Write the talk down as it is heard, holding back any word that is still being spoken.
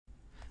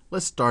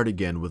let's start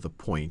again with a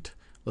point.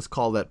 Let's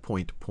call that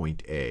point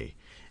point A.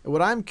 And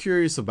what I'm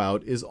curious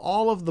about is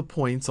all of the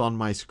points on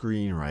my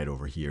screen right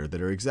over here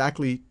that are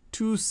exactly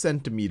 2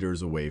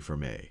 centimeters away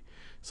from A.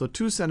 So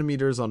 2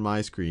 centimeters on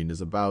my screen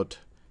is about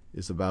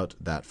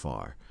that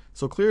far.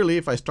 So clearly,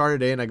 if I start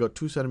at A and I go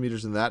 2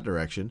 centimeters in that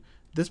direction,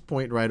 this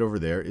point right over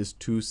there is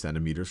 2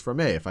 centimeters from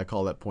A. If I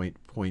call that point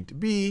point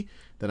B,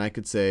 then I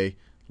could say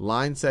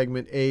line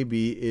segment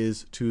AB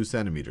is 2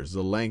 centimeters.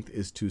 The length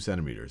is 2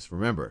 centimeters.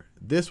 Remember,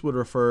 this would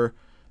refer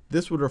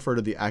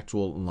to the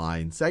actual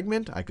line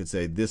segment. I could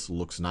say this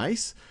looks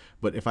nice,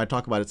 but if I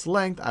talk about its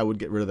length, I would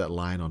get rid of that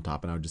line on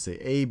top, and I would just say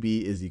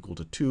AB is equal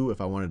to 2.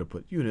 If I wanted to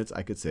put units,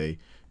 I could say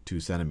 2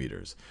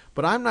 centimeters.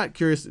 But I'm not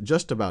curious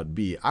just about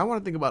B. I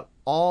want to think about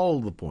all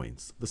the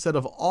points, the set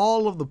of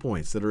all of the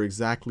points that are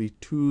exactly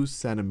 2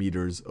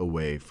 centimeters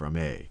away from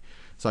A.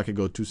 So I could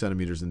go 2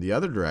 centimeters in the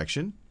other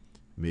direction,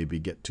 maybe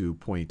get to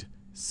point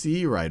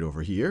C right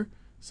over here.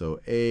 So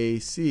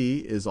AC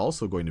is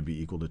also going to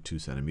be equal to 2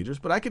 centimeters,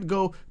 but I could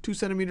go 2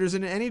 centimeters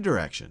in any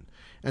direction.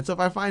 And so if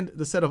I find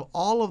the set of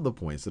all of the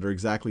points that are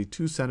exactly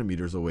 2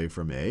 centimeters away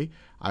from A,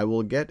 I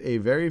will get a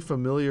very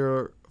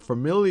familiar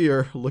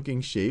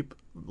looking shape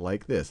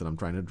like this. And I'm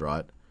trying to draw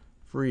it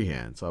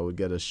freehand. So I would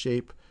get a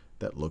shape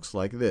that looks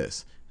like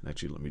this. And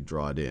actually, let me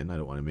draw it in. I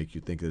don't want to make you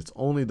think that it's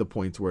only the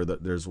points where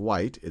there's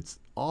white. It's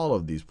all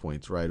of these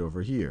points right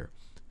over here.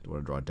 I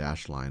want to draw a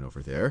dashed line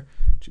over there.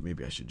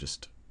 Maybe I should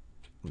just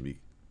let me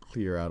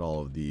clear out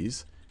all of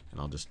these, and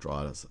I'll just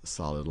draw a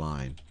solid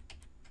line.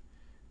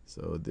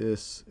 So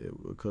this, it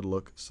could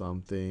look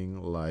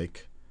something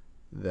like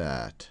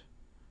that.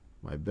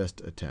 My best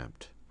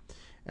attempt.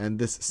 And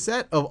this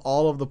set of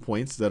all of the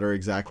points that are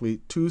exactly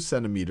 2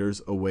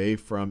 centimeters away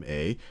from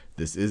A,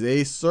 this is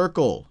a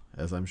circle,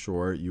 as I'm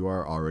sure you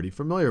are already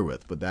familiar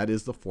with. But that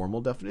is the formal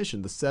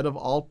definition, the set of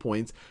all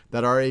points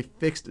that are a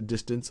fixed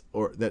distance,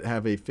 or that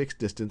have a fixed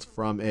distance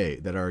from A,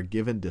 that are a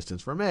given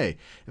distance from A.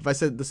 If I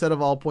said the set of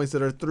all points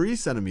that are 3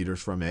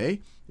 centimeters from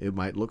A, it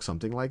might look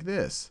something like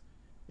this.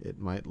 It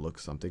might look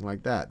something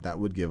like that. That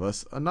would give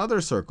us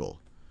another circle.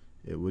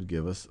 It would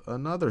give us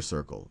another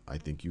circle. I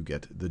think you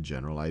get the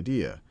general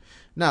idea.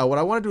 Now, what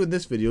I want to do in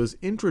this video is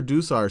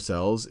introduce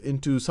ourselves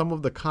into some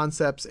of the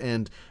concepts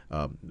and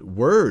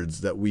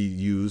words that we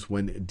use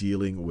when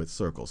dealing with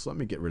circles. So let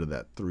me get rid of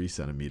that 3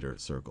 centimeter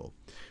circle.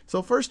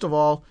 So first of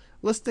all,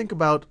 let's think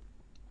about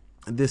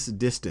this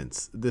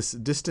distance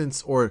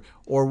or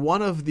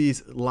one of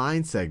these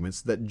line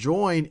segments that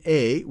join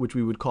A, which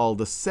we would call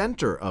the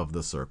center of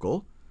the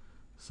circle.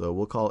 So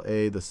we'll call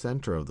A the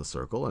center of the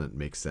circle, and it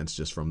makes sense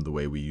just from the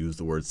way we use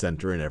the word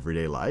center in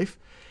everyday life.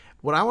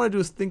 What I want to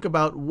do is think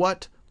about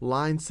what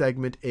line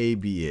segment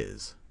AB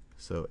is.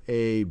 So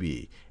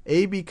AB.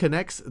 AB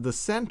connects the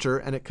center,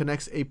 and it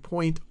connects a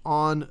point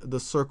on the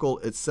circle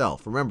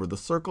itself. Remember, the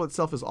circle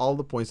itself is all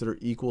the points that are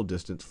equal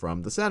distance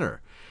from the center.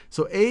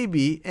 So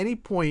AB, any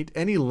point,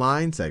 any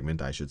line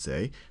segment, I should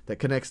say, that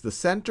connects the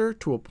center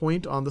to a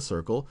point on the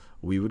circle,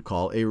 we would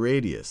call a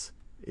radius,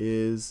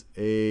 is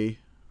a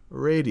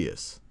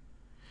radius.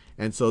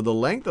 And so the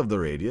length of the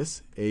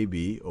radius,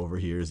 AB, over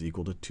here is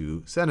equal to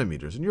 2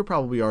 centimeters. And you're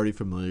probably already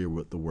familiar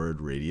with the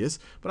word radius,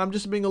 but I'm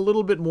just being a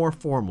little bit more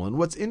formal. And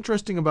what's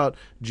interesting about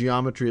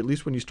geometry, at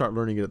least when you start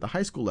learning it at the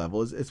high school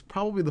level, is it's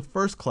probably the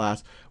first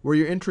class where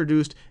you're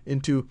introduced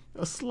into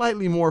a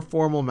slightly more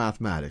formal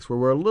mathematics, where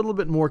we're a little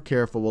bit more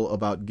careful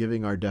about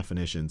giving our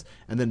definitions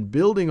and then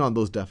building on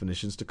those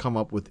definitions to come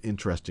up with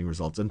interesting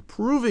results and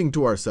proving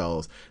to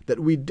ourselves that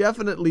we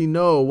definitely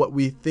know what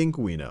we think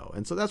we know.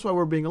 And so that's why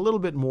we're being a little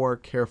bit more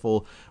careful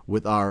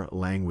with our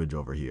language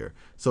over here.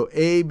 So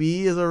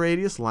AB is a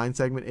radius, line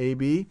segment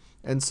AB,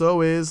 and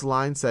so is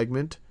line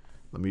segment.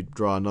 Let me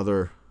draw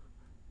another,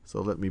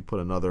 so let me put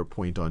another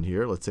point on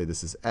here. Let's say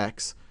this is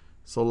X.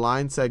 So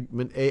line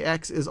segment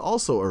AX is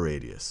also a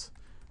radius.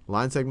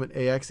 Line segment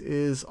AX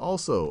is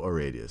also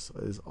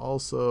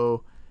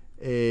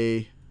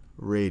a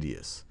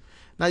radius,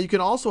 Now you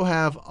can also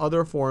have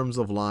other forms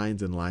of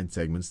lines and line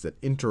segments that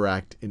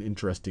interact in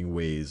interesting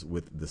ways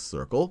with this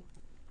circle.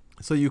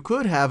 So you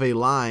could have a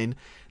line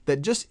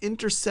that just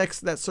intersects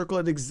that circle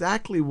at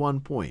exactly one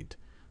point.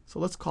 So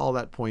let's call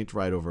that point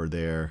right over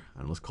there,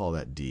 and let's call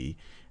that D.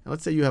 And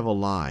let's say you have a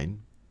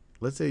line.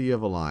 Let's say you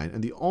have a line,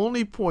 and the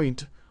only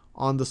point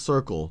on the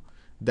circle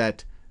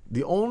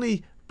the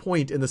only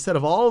point in the set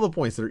of all of the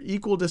points that are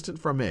equal distant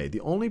from A,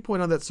 the only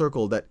point on that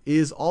circle that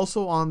is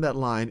also on that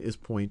line is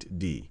point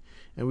D.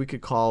 And we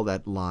could call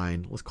that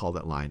line, let's call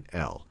that line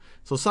L.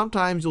 So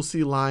sometimes you'll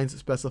see lines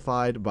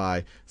specified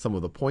by some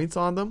of the points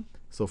on them.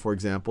 So for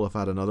example, if I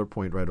had another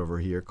point right over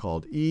here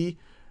called E,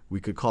 we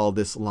could call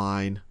this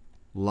line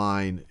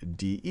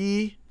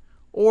DE,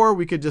 or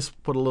we could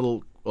just put a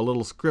little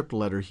script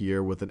letter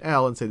here with an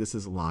L and say this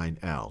is line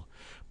L.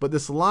 But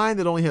this line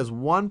that only has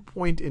one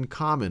point in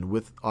common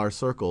with our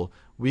circle,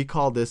 we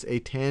call this a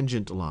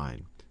tangent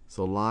line.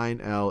 So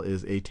line L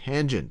is a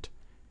tangent.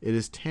 It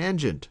is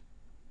tangent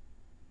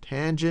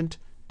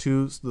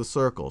to the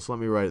circle. So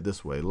let me write it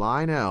this way.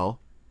 Line L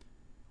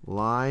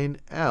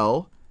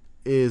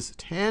is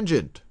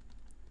tangent.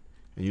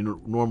 and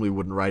you normally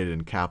wouldn't write it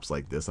in caps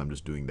like this, I'm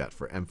just doing that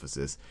for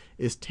emphasis,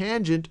 is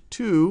tangent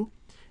to,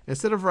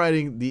 instead of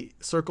writing the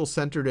circle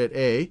centered at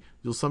A,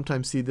 you'll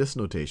sometimes see this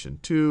notation,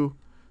 to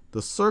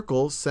the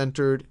circle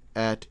centered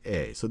at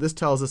A. So this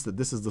tells us that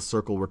this is the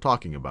circle we're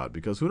talking about,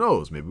 because who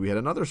knows, maybe we had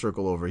another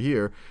circle over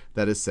here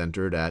that is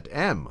centered at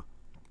M.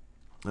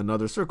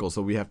 Another circle,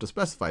 so we have to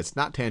specify. It's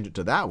not tangent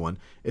to that one,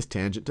 it's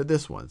tangent to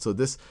this one. So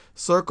this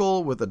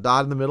circle with a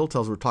dot in the middle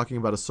tells we're talking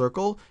about a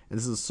circle, and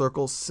this is a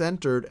circle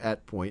centered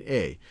at point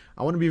A.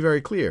 I want to be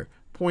very clear.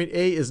 Point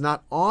A is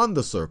not on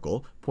the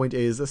circle. Point A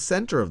is the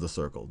center of the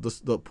circle.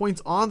 The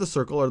points on the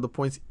circle are the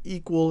points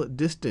equal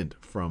distant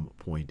from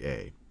point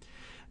A.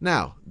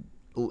 Now,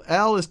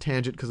 L is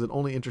tangent because it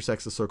only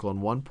intersects the circle on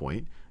one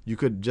point. You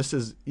could just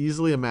as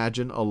easily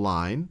imagine a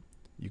line.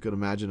 You could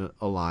imagine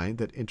a line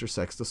that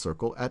intersects the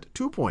circle at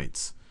 2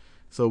 points.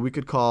 So we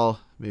could call,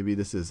 maybe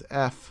this is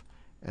F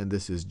and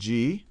this is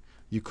G.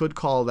 You could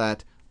call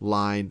that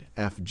line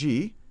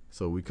FG.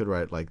 So we could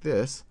write it like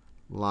this,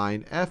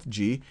 line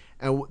FG.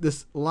 And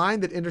this line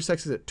that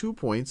intersects it at 2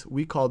 points,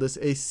 we call this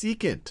a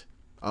secant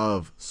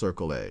of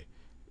circle A.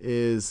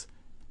 Is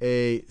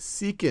a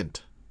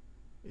secant.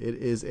 It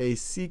is a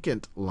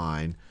secant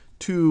line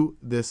to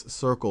this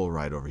circle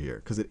right over here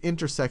because it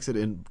intersects it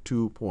in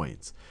 2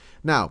 points.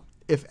 Now,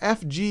 if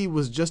FG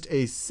was just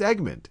a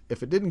segment,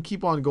 if it didn't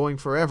keep on going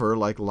forever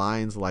like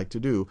lines like to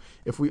do,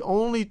 if we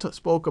only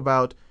spoke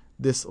about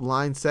this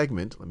line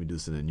segment, let me do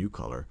this in a new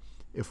color,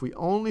 if we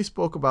only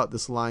spoke about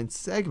this line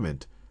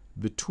segment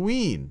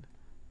between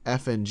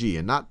F and G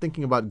and not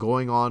thinking about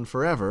going on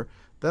forever,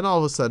 then all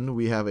of a sudden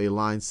we have a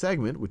line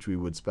segment, which we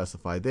would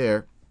specify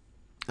there,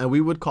 and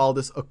we would call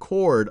this a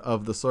chord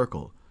of the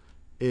circle.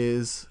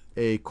 Is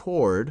a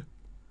chord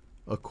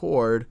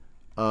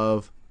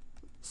of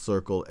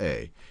circle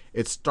A.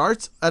 It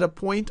starts at a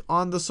point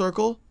on the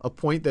circle, a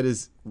point that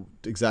is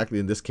exactly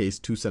in this case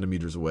 2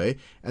 centimeters away,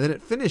 and then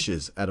it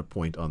finishes at a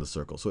point on the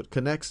circle. So it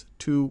connects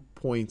 2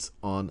 points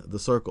on the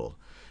circle.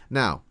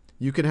 Now,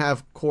 you can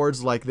have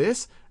chords like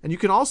this, and you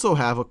can also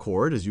have a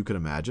chord, as you can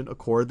imagine, a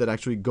chord that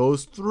actually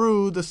goes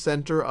through the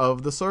center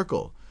of the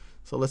circle.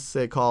 So let's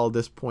say let's call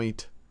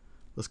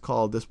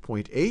this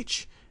point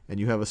H, and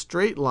you have a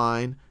straight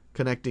line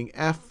connecting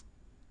F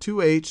to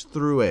H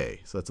through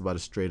A. So that's about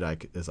as straight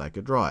as I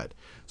could draw it.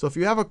 So if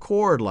you have a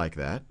chord like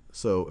that,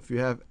 so if you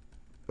have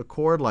a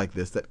chord like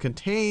this that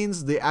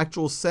contains the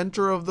actual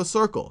center of the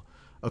circle,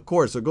 a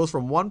chord, so it goes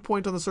from one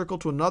point on the circle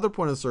to another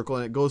point on the circle,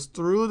 and it goes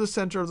through the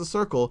center of the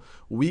circle,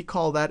 we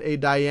call that a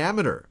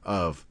diameter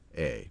of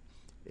A.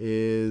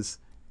 Is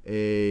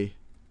a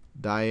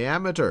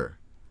diameter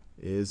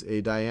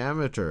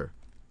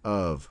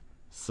of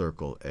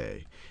circle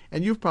A.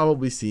 And you've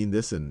probably seen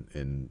this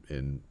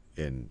in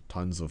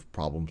tons of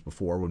problems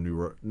before when we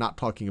were not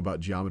talking about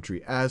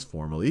geometry as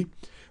formally.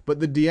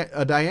 But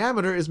a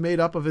diameter is made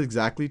up of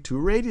exactly 2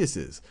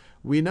 radiuses.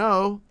 We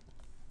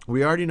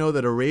already know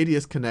that a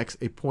radius connects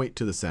a point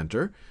to the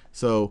center.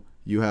 So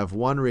you have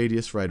one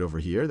radius right over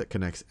here that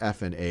connects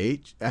F and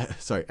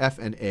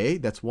A,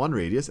 that's one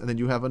radius, and then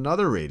you have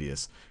another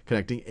radius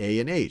connecting A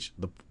and H,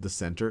 the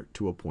center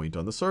to a point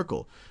on the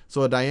circle.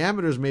 So a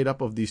diameter is made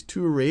up of these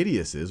 2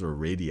 radiuses, or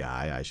radii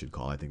I should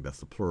call, I think that's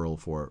the plural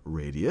for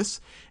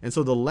radius. And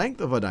so the length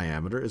of a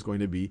diameter is going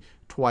to be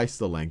twice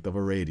the length of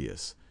a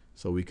radius.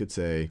 So we could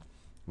say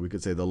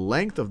the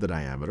length of the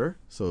diameter,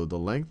 so the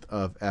length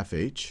of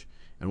FH,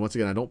 and once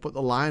again I don't put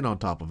the line on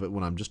top of it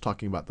when I'm just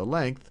talking about the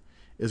length,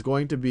 is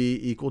going to be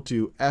equal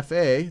to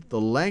FA,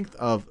 the length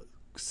of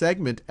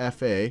segment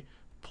FA,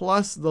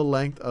 plus the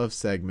length of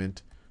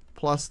segment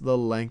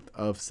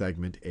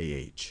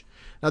AH.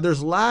 Now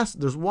there's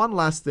one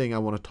last thing I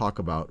want to talk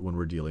about when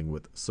we're dealing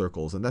with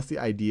circles, and that's the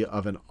idea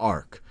of an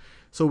arc.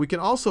 So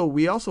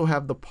we also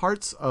have the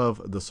parts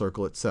of the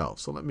circle itself.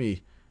 So let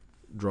me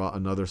draw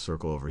another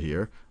circle over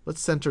here.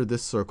 Let's center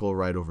this circle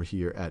right over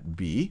here at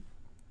B.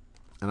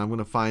 And I'm going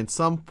to find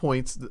some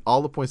points,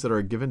 all the points that are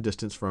a given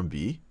distance from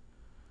B.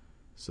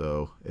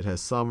 So it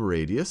has some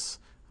radius.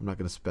 I'm not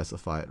going to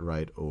specify it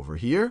right over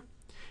here.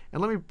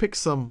 And let me pick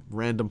some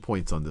random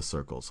points on this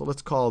circle. So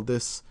let's call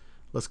this,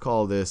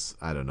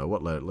 I don't know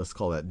what letter, let's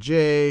call that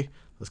J,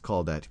 let's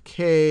call that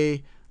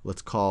K,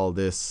 let's call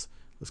that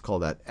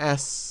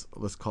S,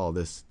 let's call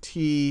this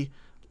T,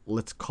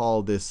 let's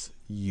call this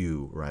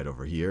U right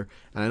over here.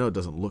 And I know it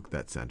doesn't look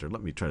that centered.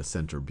 Let me try to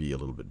center B a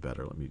little bit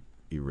better. Let me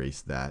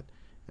erase that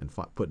and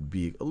put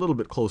B a little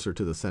bit closer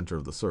to the center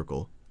of the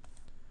circle.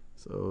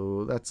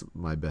 So that's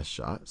my best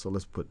shot. So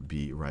let's put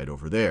B right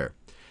over there.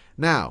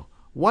 Now,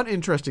 one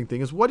interesting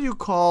thing is, what do you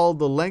call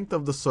the length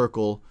of the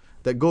circle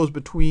that goes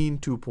between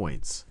 2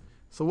 points?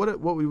 So what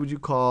would you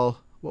call,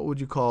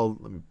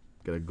 let me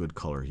get a good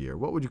color here.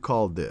 What would you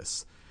call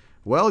this?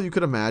 Well, you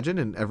could imagine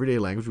in everyday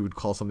language we would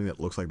call something that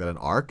looks like that an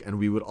arc, and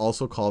we would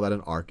also call that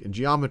an arc in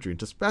geometry. And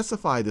to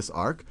specify this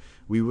arc,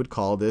 we would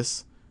call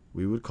this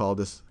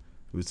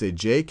We would say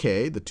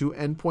JK, the two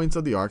endpoints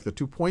of the arc, the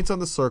 2 points on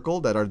the circle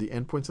that are the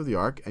endpoints of the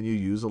arc, and you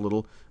use a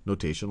little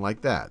notation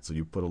like that. So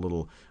you put a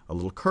little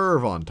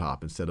curve on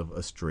top instead of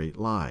a straight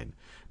line.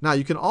 Now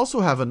you can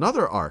also have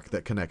another arc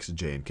that connects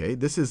J and K.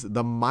 This is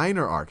the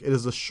minor arc. It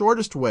is the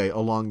shortest way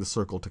along the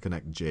circle to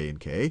connect J and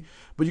K.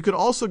 But you could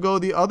also go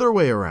the other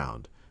way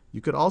around.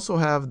 You could also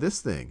have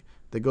this thing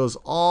that goes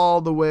all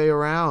the way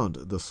around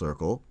the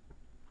circle.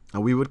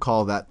 And we would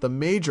call that the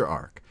major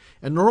arc.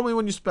 And normally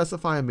when you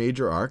specify a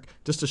major arc,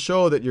 just to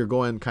show that you're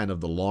going kind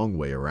of the long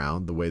way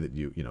around, the way that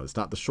it's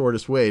not the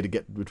shortest way to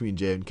get between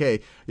J and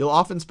K, you'll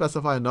often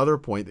specify another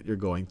point that you're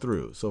going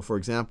through. So for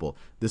example,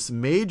 this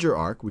major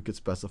arc, we could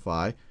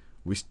specify,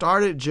 we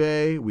start at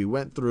J, we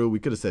went through, we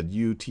could have said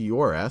U, T,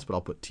 or S, but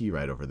I'll put T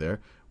right over there.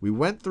 We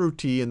went through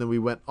T, and then we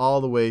went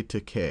all the way to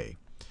K.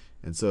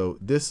 And so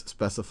this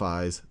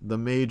specifies the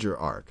major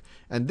arc.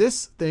 And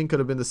this thing could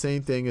have been the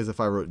same thing as if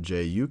I wrote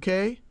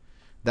JUK.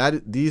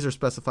 These are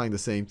specifying the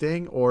same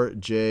thing, or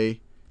JSK.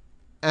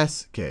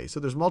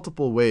 So there's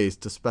multiple ways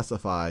to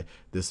specify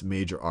this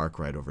major arc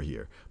right over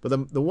here.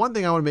 But the one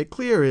thing I want to make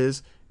clear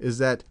is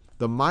that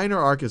the minor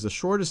arc is the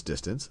shortest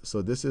distance.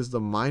 So this is the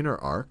minor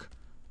arc,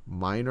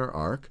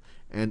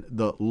 and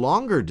the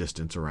longer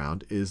distance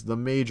around is the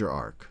major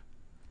arc,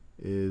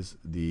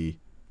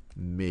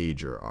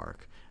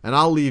 And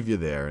I'll leave you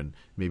there, and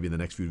maybe in the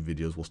next few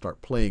videos we'll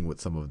start playing with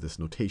some of this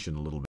notation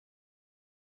a little bit.